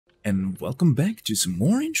and welcome back to some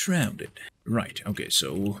more Enshrouded. Right, okay,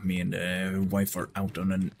 so me and the wife are out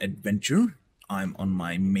on an adventure. I'm on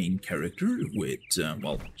my main character with,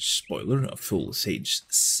 well, spoiler, a full Sage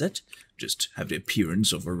set. Just have the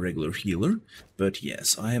appearance of a regular healer. But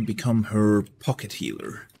yes, I have become her pocket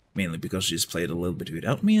healer. Mainly because she's played a little bit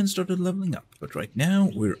without me and started leveling up. But right now,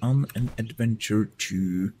 we're on an adventure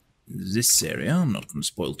to this area. I'm not going to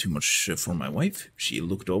spoil too much for my wife. She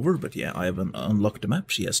looked over, but yeah, I haven't unlocked the map.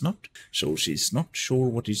 She has not. So she's not sure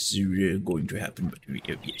what is going to happen, but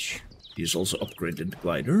yes. She's also upgraded the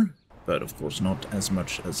glider, but of course not as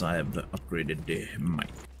much as I have upgraded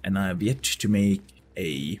mine. And I have yet to make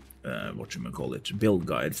a, build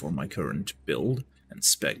guide for my current build and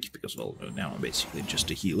spec, because, well, now I'm basically just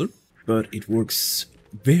a healer. But it works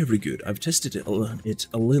very good. I've tested it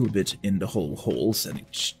a little bit in the whole holes, and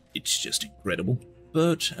it's just incredible.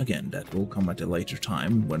 But again, that will come at a later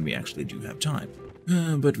time when we actually do have time.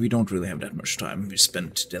 But we don't really have that much time. We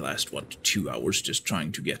spent the last, 2 hours just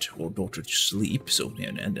trying to get our daughter to sleep, so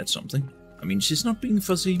yeah, and that's something. I mean, she's not being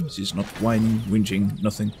fussy, she's not whining, whinging,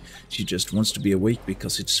 nothing. She just wants to be awake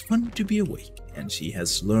because it's fun to be awake. And she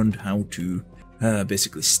has learned how to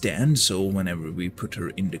basically stand, so whenever we put her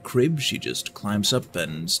in the crib, she just climbs up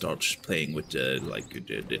and starts playing with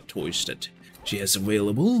the toys that she has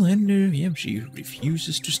available, and yeah, she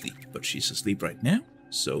refuses to sleep, but she's asleep right now,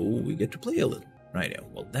 so we get to play a little. Right now,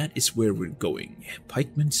 well, that is where we're going.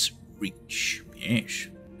 Pikeman's Reach. Yes,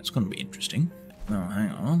 that's gonna be interesting. Now, hang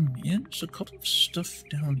on. Yeah, there's a couple of stuff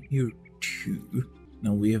down here, too.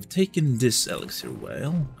 Now, we have taken this elixir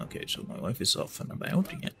well. Okay, so my wife is off and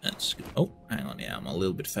about. Yeah, that's good. Oh, hang on. Yeah, I'm a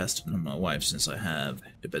little bit faster than my wife since I have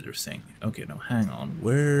the better thing. Okay, now, hang on.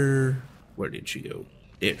 Where did she go?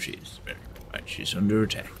 There she is. Right, she's under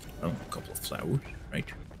attack. Oh, a couple of flowers,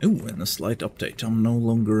 right? Oh, and a slight update. I'm no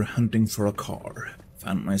longer hunting for a car.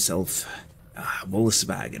 Found myself a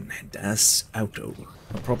Volkswagen Das Auto.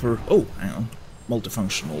 A proper, oh, hang on,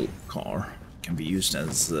 multifunctional car. Can be used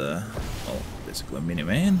as, well, basically a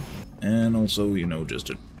minivan. And also, you know, just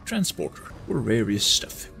a transporter for various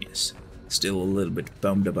stuff, yes. Still a little bit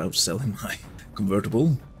bummed about selling my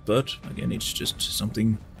convertible. But, again, it's just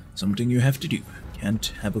something you have to do.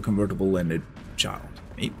 Can't have a convertible and a child.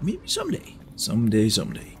 Maybe someday.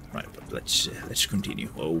 Someday. Right, but let's continue.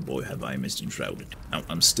 Oh boy, have I missed Enshrouded. Now,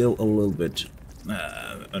 I'm still a little bit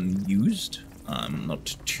unused. I'm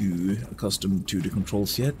not too accustomed to the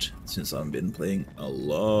controls yet, since I've been playing a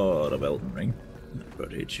lot of Elden Ring.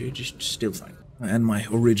 But it's still fine. And my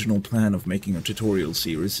original plan of making a tutorial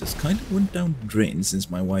series has kind of went down the drain,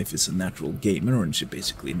 since my wife is a natural gamer and she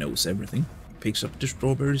basically knows everything. Picks up the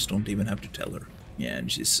strawberries, don't even have to tell her. Yeah,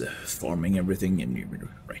 and she's farming everything, and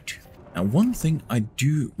right. Now, one thing I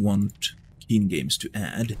do want Keen Games to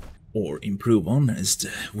add or improve on is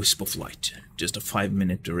the Wisp of Light. Just a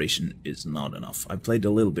 5-minute duration is not enough. I played a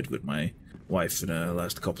little bit with my wife for the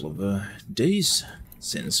last couple of days,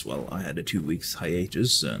 since, well, I had a 2 weeks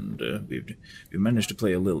hiatus, and we managed to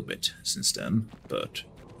play a little bit since then, but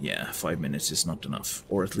yeah, 5 minutes is not enough.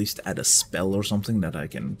 Or at least add a spell or something that I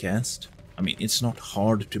can cast. I mean, it's not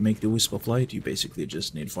hard to make the Wisp of Light. You basically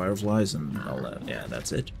just need fireflies and all that. Yeah,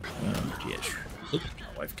 that's it. Yesh. Look,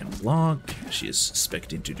 my wife can block. She is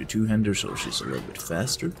spec'd into the two-hander, so she's a little bit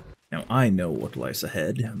faster. Now, I know what lies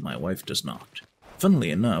ahead. My wife does not. Funnily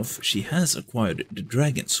enough, she has acquired the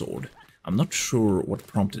Dragon Sword. I'm not sure what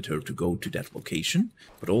prompted her to go to that location,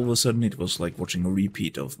 but all of a sudden it was like watching a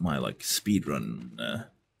repeat of my, speedrun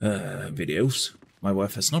videos. My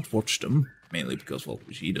wife has not watched them, mainly because, well,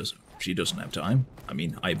 she doesn't have time. I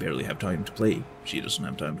mean, I barely have time to play. She doesn't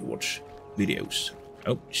have time to watch videos.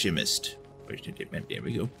 Oh, she missed. There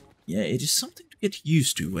we go. Yeah, it is something to get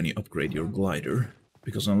used to when you upgrade your glider,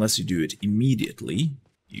 because unless you do it immediately,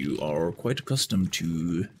 you are quite accustomed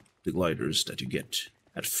to the gliders that you get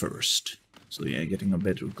at first. So yeah, getting a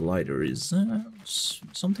better glider is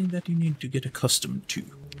something that you need to get accustomed to.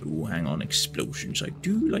 Oh, hang on, explosions. I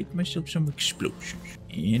do like myself some explosions.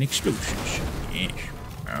 And explosions. Yes.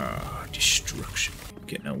 Ah, destruction.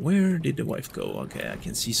 Okay, now where did the wife go? Okay, I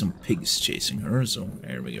can see some pigs chasing her, so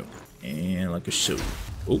there we go. And like a show.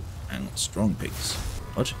 Oh, hang on, strong pigs.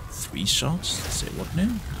 What? 3 shots? Say what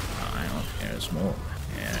now? Hang on, there's more.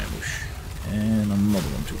 Ambush. And another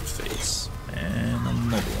one to the face. And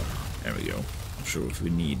another one. There we go. Not sure if we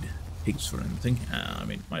need pigs for anything. I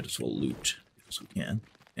mean, might as well loot, because we can.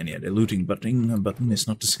 And yeah, the looting button is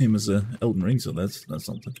not the same as Elden Ring, so that's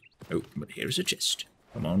something. Oh, but here's a chest.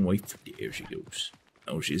 Come on, wife. There she goes.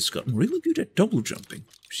 Oh, she's gotten really good at double jumping.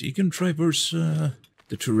 She can traverse the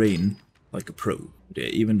terrain like a pro. Yeah,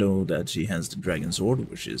 even though that she has the dragon sword,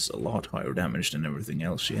 which is a lot higher damage than everything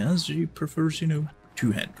else she has, she prefers,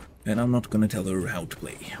 two-hand. And I'm not gonna tell her how to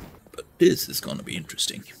play. But this is gonna be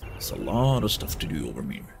interesting. There's a lot of stuff to do over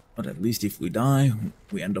here. But at least if we die,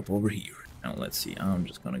 we end up over here. Now let's see, I'm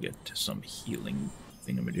just gonna get some healing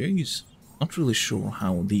thingamajigs. Not really sure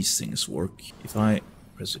how these things work. If I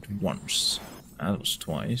press it once, that was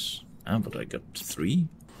twice, but I got 3.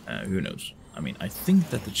 Who knows? I mean, I think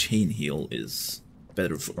that the chain heal is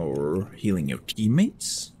better for healing your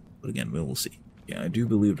teammates, but again, we will see. Yeah, I do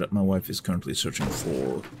believe that my wife is currently searching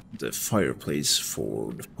for the fireplace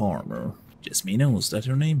for the farmer. Jasmina, was that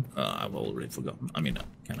her name? I've already forgotten. I mean,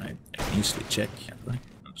 I can easily check, can't I?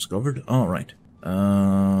 Undiscovered? Oh, right.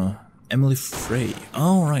 Emily Frey.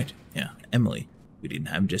 Oh, right. Yeah, Emily. We didn't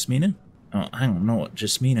have Jasmina? Oh, hang on, no,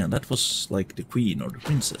 Jasmina, that was like the queen or the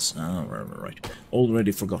princess. Ah, right.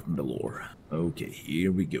 Already forgotten the lore. Okay,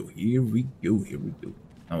 here we go.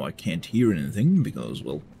 Now I can't hear anything because,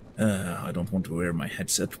 well, I don't want to wear my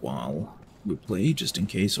headset while we play, just in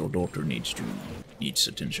case our daughter needs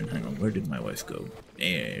attention. Hang on, where did my wife go?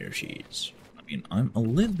 There she is. I mean, I'm a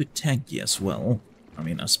little bit tanky as well. I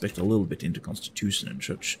mean, I spec a little bit into Constitution and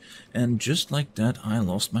such, and just like that, I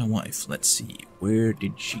lost my wife. Let's see, where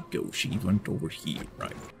did she go? She went over here,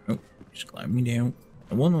 right? Oh, she's climbing down.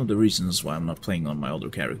 And one of the reasons why I'm not playing on my other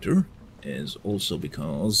character is also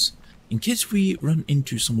because, in case we run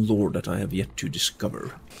into some lore that I have yet to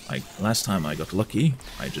discover. Like, last time I got lucky,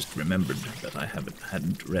 I just remembered that I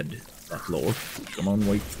hadn't read that lore. Come on,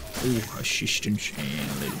 wife. Oh, assistance, and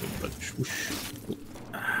a little bit of a swoosh. Oh.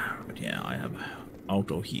 But yeah, I have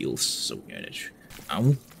auto heals, so yeah, that's...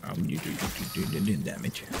 Ow, you do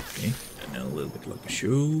damage. Okay, and then a little bit like a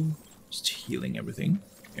show. Just healing everything.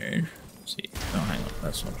 Okay, let's see. Oh, hang on,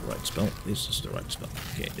 that's not the right spell. This is the right spell.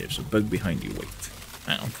 Okay, there's a bug behind you, wait.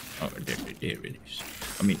 Hang on. Oh, there it is.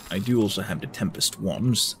 I mean, I do also have the Tempest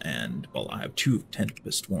ones, and, well, I have 2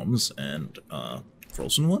 Tempest ones, and,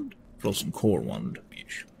 Frozen Wand? Frozen Core Wand,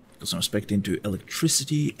 because I'm spec'd into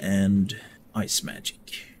electricity and ice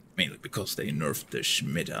magic. Mainly because they nerfed the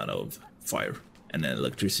schmidt out of fire. And then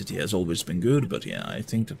electricity has always been good, but yeah, I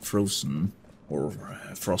think that frozen or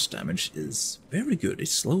frost damage is very good. It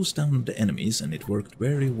slows down the enemies, and it worked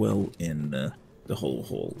very well in the whole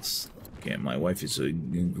halls. Okay, my wife is a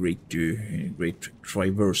great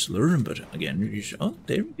traversaler, but again, oh,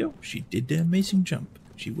 there we go. She did the amazing jump.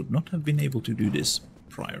 She would not have been able to do this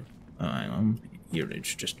prior. Here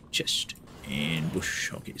it's just chest. And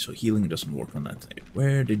bush. Okay, so healing doesn't work on that side.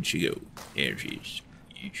 Where did she go? There she is.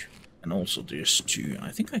 Yesh. And also there's 2. I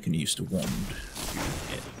think I can use the wand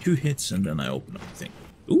to get 2 hits, and then I open up the thing.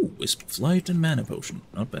 Ooh, Wisp of Flight and Mana Potion.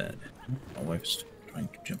 Not bad. My wife's trying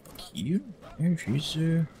to jump up here. There she's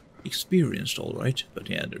experienced, alright. But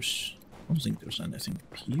yeah, I don't think there's anything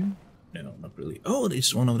up here. No, not really. Oh,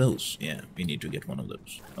 it's one of those. Yeah, we need to get one of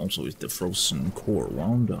those. Also, with the Frozen Core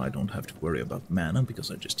Wand, I don't have to worry about mana,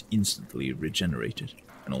 because I just instantly regenerate it.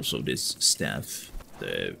 And also this staff,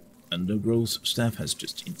 the Undergrowth staff, has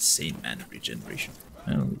just insane mana regeneration.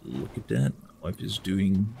 Well, look at that. My wife is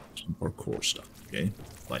doing some parkour stuff, okay?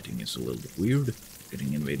 Fighting is a little bit weird.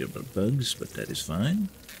 Getting invaded by bugs, but that is fine.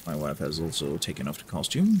 My wife has also taken off the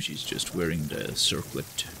costume. She's just wearing the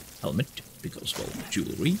circlet helmet, because, well,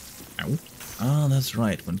 jewelry. Ow. Ah, that's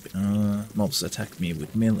right. When mobs attack me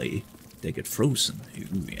with melee, they get frozen.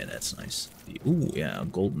 Ooh, yeah, that's nice. Ooh, yeah, a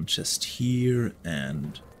golden chest here,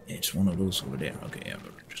 and it's one of those over there. Okay, yeah,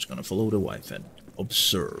 we're just gonna follow the wife and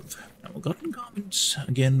observe. Now, I've gotten comments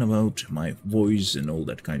again about my voice and all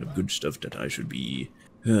that kind of good stuff, that I should be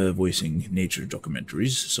voicing nature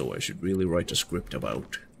documentaries, so I should really write a script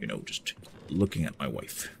about, just looking at my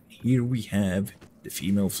wife. Here we have the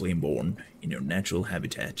female Flameborn in her natural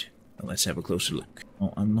habitat. Now let's have a closer look.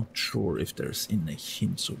 Oh, I'm not sure if there's any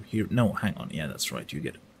hints over here. No, hang on. Yeah, that's right. You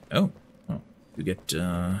get... Oh. You get,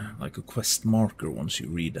 like a quest marker once you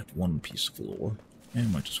read that one piece of lore. Yeah,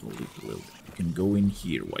 might as well leave a little bit. You can go in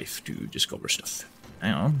here, wife, to discover stuff.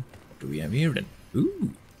 Hang on. What do we have here, then?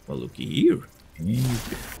 Ooh. Well, looky here.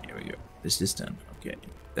 There we go. This is done. Okay.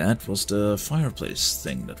 That was the fireplace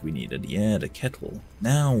thing that we needed. Yeah, the kettle.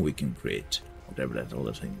 Now we can create whatever that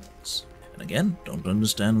other thing is. And again, don't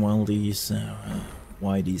understand why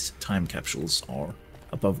these time capsules are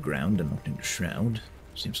above ground and not in the shroud.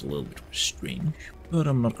 Seems a little bit strange. But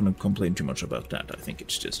I'm not going to complain too much about that. I think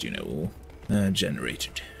it's just,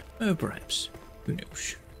 generated. Perhaps. Who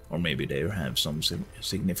knows? Or maybe they have some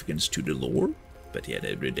significance to the lore. But yeah,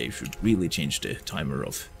 they should really change the timer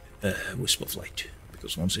of Wisp of Light.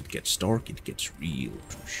 Because once it gets dark, it gets real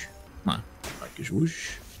whoosh. Like a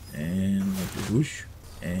whoosh. And like a whoosh.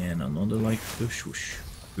 And another like the swoosh.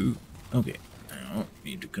 Ooh, okay. Now,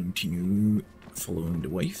 need to continue following the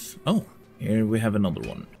wave. Oh, here we have another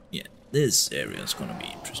one. Yeah, this area is gonna be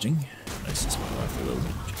interesting. Let's just my wife a little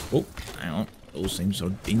bit. Oh, hang on. Those things are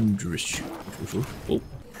dangerous. Oh,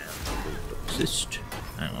 assist.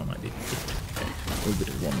 Hang on, I didn't get a little bit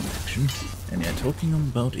of one action. And yeah, talking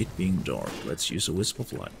about it being dark, let's use a wisp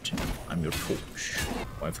of light. I'm your torch.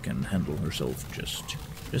 Wife can handle herself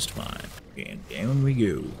just fine. Okay, and down we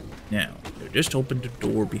go. Now, just open the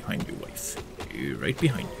door behind you, wife. Right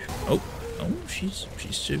behind you. Oh, she's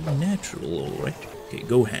so natural, alright. Okay,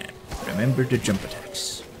 go ahead. Remember the jump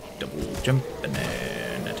attacks. Double jump and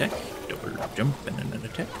an attack. Double jump and an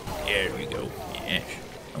attack. There we go. Yes.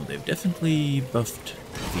 Oh, they've definitely buffed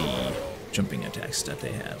the jumping attacks that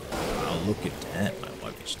they have. Oh, look at that. My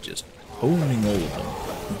wife is just owning all of them.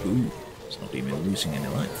 Ooh, it's not even losing any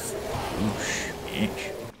life. Oosh,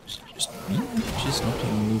 yes. She's not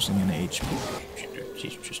even losing any HP.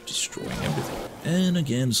 She's just destroying everything. And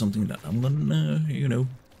again, something that I'm gonna,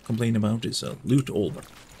 complain about is loot over.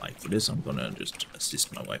 Like for this, I'm gonna just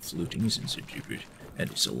assist my wife looting since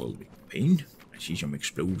that is a little bit of pain. I see some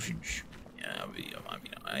explosions. Yeah, I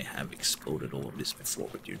mean, I have exploded all of this before,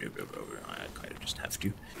 but I kind of just have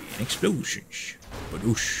to. And explosions.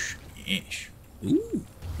 Badoosh. Yes. Ooh,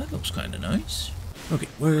 that looks kind of nice. Okay,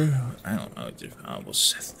 I don't know, I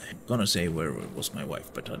was gonna say where was my wife,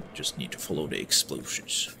 but I just need to follow the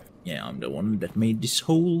explosions. Yeah, I'm the one that made this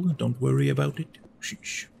hole, don't worry about it.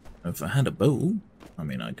 Sheesh. If I had a bow, I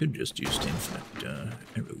mean, I could just use the infinite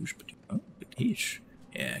arrows, but it is.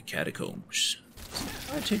 Yeah, catacombs.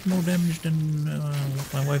 I take more damage than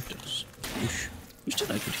what my wife does. Wish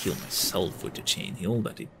that I could heal myself with the chain heal,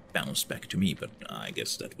 that it bounced back to me, but I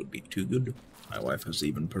guess that would be too good. My wife has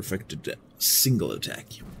even perfected a single attack.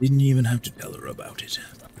 Didn't even have to tell her about it,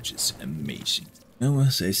 which is amazing. Now,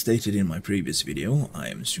 as I stated in my previous video, I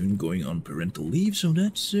am soon going on parental leave, so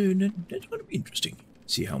that's gonna be interesting.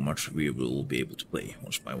 See how much we will be able to play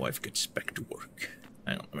once my wife gets back to work.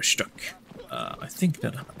 Hang on, I'm stuck. I think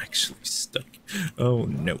that I'm actually stuck. Oh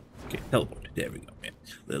no. Okay, teleport. There we go. Yeah.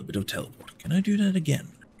 A little bit of teleport. Can I do that again?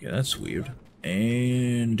 Okay, that's weird.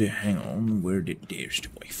 And hang on, where there's the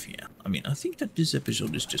wife? Yeah, I mean, I think that this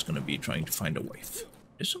episode is just gonna be trying to find a wife.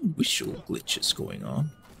 There's some visual glitches going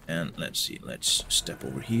on. And let's see, let's step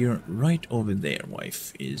over here. Right over there,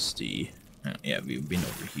 wife, is the... yeah, we've been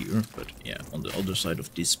over here, but yeah, on the other side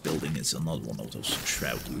of this building is another one of those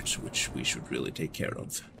Enshrouded, which we should really take care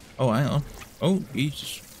of. Oh, hang on. Oh,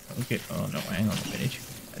 Jesus. Okay, oh no, hang on a minute.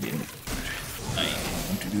 I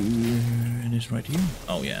want to do this right here.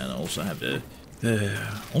 Oh yeah, and I also have the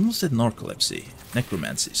almost said narcolepsy,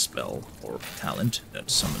 necromancy spell or talent that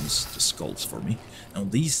summons the skulls for me. Now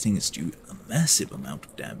these things do a massive amount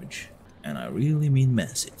of damage, and I really mean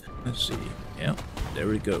massive. Let's see. Yeah,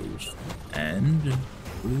 there it goes. And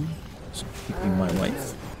so keeping my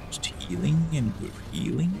wife, just healing, and we're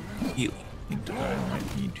healing. I think that I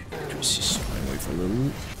might need to assist my wife a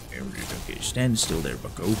little. Okay, stand still there,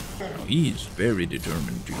 bucko. Now, he is very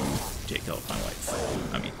determined to take out my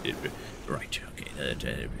wife. I mean, right,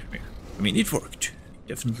 okay, I mean, it worked. It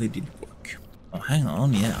definitely did work. Oh, hang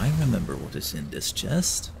on, yeah, I remember what is in this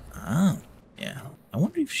chest. Ah, yeah. I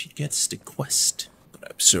wonder if she gets the quest.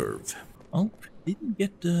 But observe. Well, didn't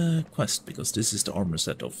get the quest, because this is the armor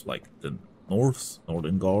set of, like, the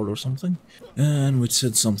Northern Guard or something. And which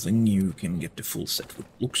said something, you can get the full set, which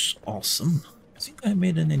looks awesome. I think I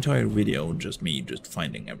made an entire video, just me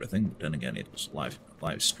finding everything, but then again it was live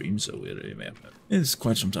stream, so it's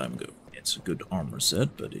quite some time ago. It's a good armor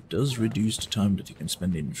set, but it does reduce the time that you can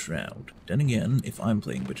spend in Shroud. Then again, if I'm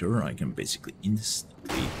playing with her, I can basically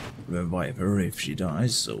instantly revive her if she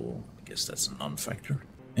dies, so I guess that's a non-factor.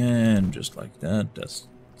 And just like that, that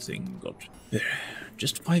thing got there.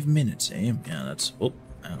 Just 5 minutes, eh? Yeah, that's... oh,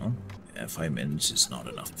 hang on. Yeah, 5 minutes is not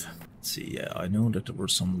enough. See, yeah, I know that there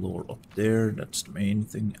was some lore up there, that's the main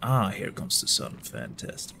thing. Ah, here comes the sun,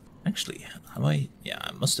 fantastic. Actually, have I? Yeah,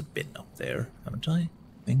 I must have been up there, haven't I? I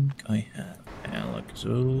think I have. And like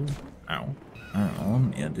so... ow.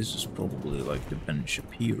 Ow. Yeah, this is probably like the Ben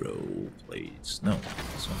Shapiro place. No,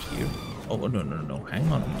 it's not here. Oh, no,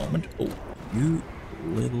 hang on a moment. Oh, you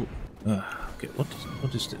little... okay,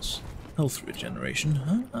 what is this? Health regeneration,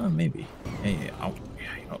 huh? Maybe. Hey, ow.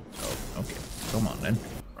 Oh, okay, come on then.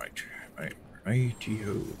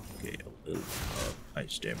 Righty-ho. Okay, a little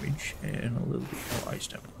ice damage and a little bit more ice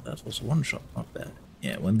damage. That was one shot, not bad.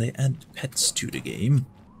 Yeah, when they add pets to the game,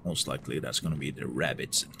 most likely that's gonna be the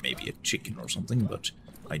rabbits and maybe a chicken or something, but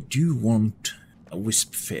I do want a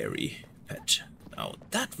wisp fairy pet. Now,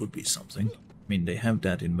 that would be something. mean, they have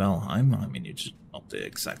that in Valheim. I mean, it's not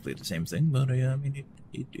exactly the same thing, but I mean,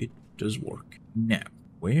 it does work. Now,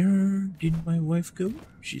 where did my wife go?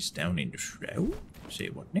 She's down in the shroud? Say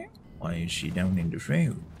what now? Why is she down in the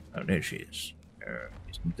shroud? Oh, there she is.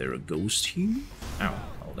 Isn't there a ghost here? Oh,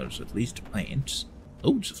 well, there's at least plants.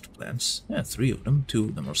 Loads of the plants. Yeah, 3 of them. 2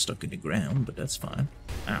 of them are stuck in the ground, but that's fine.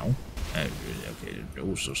 Ow. Okay,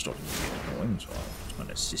 those are starting to get annoying, so I'll try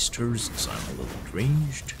to assist her since I'm a little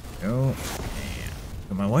deranged. Oh, yeah.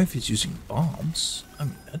 And my wife is using bombs. I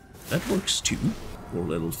mean, that works too. Poor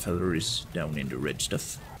little fella is down in the red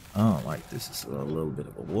stuff. Oh, like this is a little bit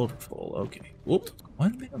of a waterfall. Okay. Whoop.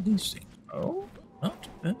 Quite a bit of these things. Oh, not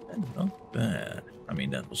bad, not bad. I mean,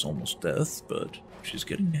 that was almost death, but she's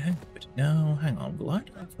getting the hang of it. Now, hang on, will I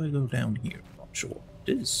if I go down here? Not sure.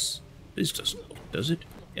 This doesn't look, does it?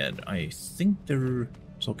 Yeah, I think they're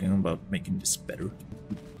talking about making this better.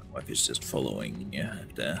 My wife is just following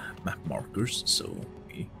the map markers, so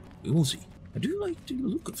we will see. I do like the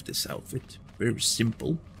look of this outfit. Very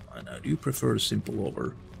simple. And I do prefer simple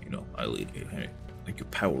over, you know, like a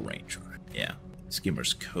Power Ranger. Yeah,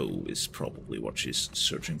 Skimmer's Cove is probably what she's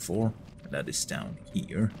searching for. And that is down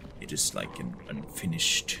here. It is like an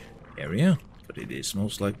unfinished area, but it is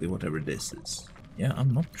most likely whatever this is. Yeah,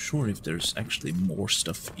 I'm not sure if there's actually more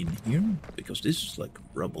stuff in here, because this is like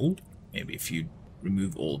rubble. Maybe if you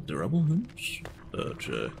remove all of the rubble, who knows? But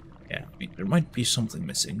yeah, I mean, there might be something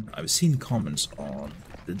missing. I've seen comments on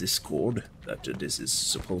the Discord that this is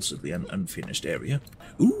supposedly an unfinished area.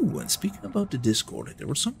 Ooh, and speaking about the Discord, there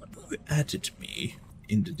was someone who added me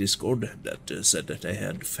in the Discord that said that they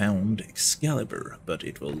had found Excalibur, but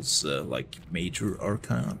it was like major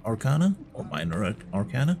arcana or minor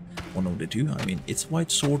arcana, one of the two. I mean, it's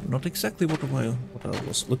white sword, not exactly what I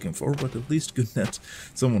was looking for, but at least good that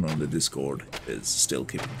someone on the Discord is still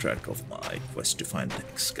keeping track of my quest to find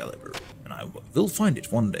Excalibur. And I will find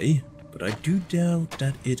it one day, but I do doubt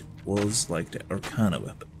that it was like the arcana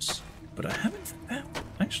weapons. But I haven't found,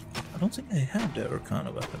 actually, I don't think I have the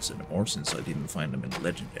arcana weapons anymore since I didn't find them in the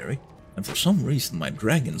legendary. And for some reason my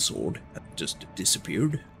dragon sword had just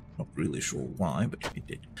disappeared. Not really sure why, but it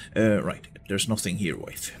did. Right, there's nothing here,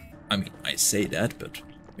 wife. I mean, I say that, but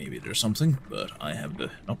maybe there's something, but I have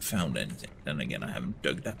not found anything. Then again, I haven't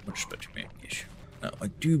dug that much, but Yesh. Now, I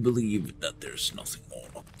do believe that there's nothing more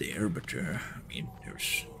up there, but I mean,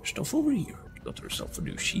 there's stuff over here. She got herself a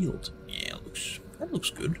new shield. Yeah, that looks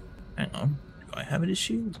good. Hang on, do I have it as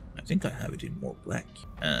shield? I think I have it in more black.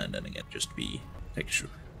 And then again, just be texture.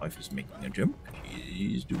 Wife is making a jump.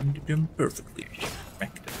 She's doing the jump perfectly.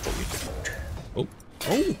 Back the boy.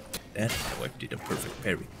 Oh, that my wife did a perfect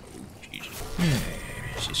parry. Oh, Jesus.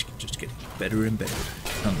 She's just getting better and better.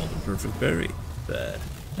 Another perfect parry. But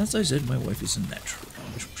as I said, my wife is a natural.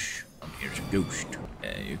 Here's a ghost.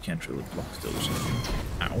 You can't really block those.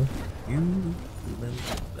 Ow. You little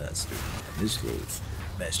bastard. This little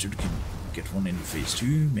bastard can get one in the face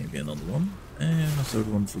too, maybe another one, and a third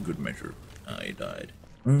one for good measure. I died.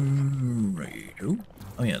 Right.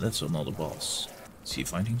 Oh yeah, that's another boss. Is he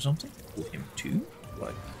finding something? Oh, him too?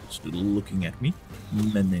 Like, still looking at me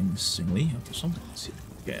menacingly. Okay, something is here.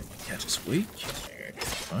 Okay, my cat is awake.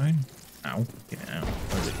 Fine. Ow. Get out.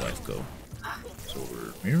 Where did wife go? It's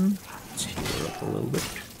over here. Let's heal her up a little bit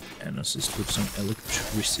and assist with some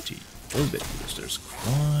electricity. A little bit, because there's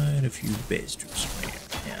quite a few bastards around.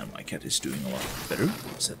 Yeah, my cat is doing a lot better.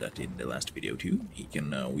 I said that in the last video too. He can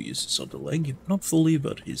now use his other leg. Not fully,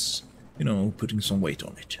 but he's, you know, putting some weight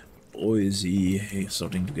on it. Boy, is he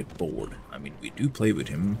starting to get bored. I mean, we do play with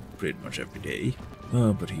him pretty much every day.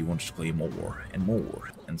 But he wants to play more and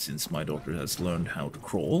more. And since my daughter has learned how to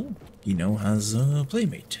crawl, he now has a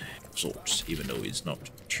playmate of sorts, even though he's not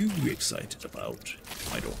too excited about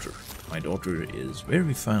my daughter. My daughter is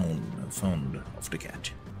very fond of the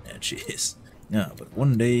cat, and she is. Yeah, but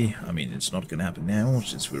one day, I mean, it's not gonna happen now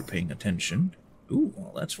since we're paying attention. Ooh,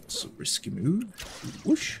 well, that's what's a risky move.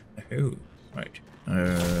 Whoosh. Oh, right.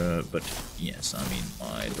 But yes, I mean,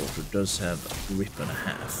 my daughter does have a grip and a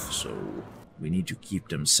half, so we need to keep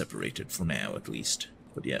them separated for now, at least.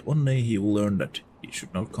 But yeah, one day he will learn that he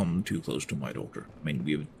should not come too close to my daughter. I mean,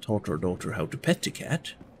 we've taught our daughter how to pet the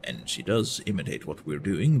cat, and she does imitate what we're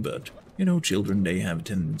doing, but, you know, children, they have a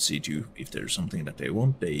tendency to, if there's something that they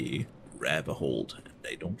want, they grab a hold, and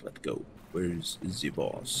they don't let go. Where's the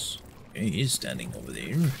boss? Okay, he's standing over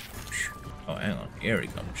there. Oh, hang on, here he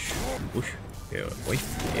comes. Whoosh. Here, wait,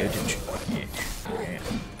 pay attention. Yeah.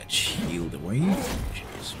 Let's shield away.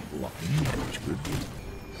 She's blocking, that's good.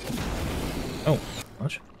 Oh,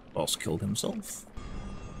 what? Boss killed himself.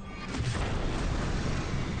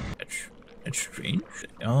 That's strange.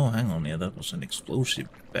 Oh, hang on, yeah, that was an explosive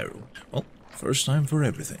barrel. Well, First time for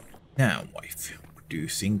everything. Now, wife, what do you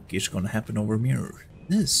think is gonna happen over mirror?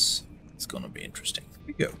 This is gonna be interesting. Here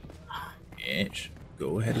we go. Yes,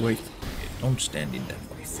 go ahead, wife. Yeah, don't stand in that,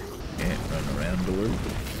 wife. Yeah, run around the world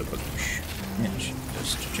with the bush. Yes,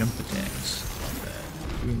 just jump attacks.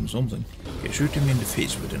 Doing something. Okay, shoot him in the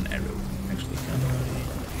face with an arrow. Actually, can I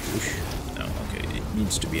push? No, okay, it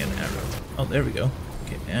needs to be an arrow. Oh, there we go.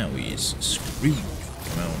 Okay, now he's screaming.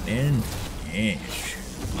 Come on in. Yes.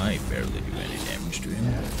 I barely do any damage to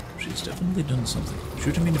him. She's definitely done something.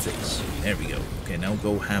 Shoot him in the face. There we go. Okay, now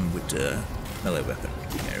go ham with the melee weapon.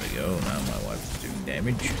 There we go. Now my wife is doing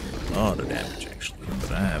damage. A lot of damage, actually.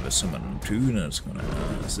 But I have a summon too that's gonna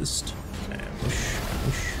assist. Push,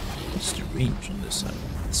 push. What's the range on this side?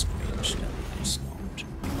 This range now is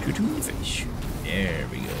not. Shoot him in the face. There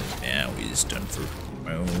we go. Now he's done for.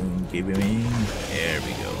 Oh, give him in. There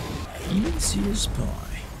we go. Easy as pie.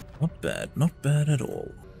 Not bad at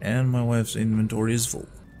all. And my wife's inventory is full.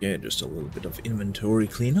 Yeah, just a little bit of inventory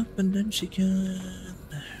cleanup and then she can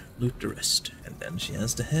loot the rest. And then she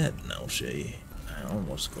has the head. Now she...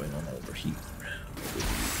 what's going on over here?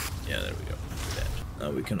 Yeah, there we go. That.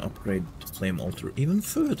 Now we can upgrade the flame altar even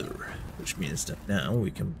further. Which means that now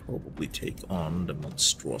we can probably take on the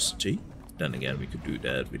monstrosity. Then again, we could do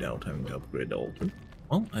that without having to upgrade the altar.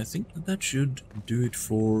 Well, I think that should do it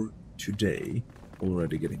for today.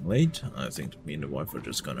 Already getting late. I think me and the wife are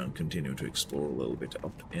just gonna continue to explore a little bit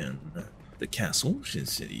up in the castle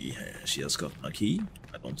since she has gotten a key.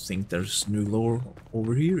 I don't think there's new lore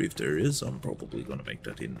over here. If there is, I'm probably gonna make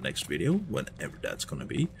that in the next video, whenever that's gonna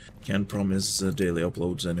be. Can't promise daily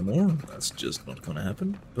uploads anymore. That's just not gonna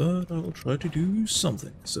happen. But I'll try to do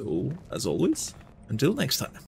something. So, as always, until next time.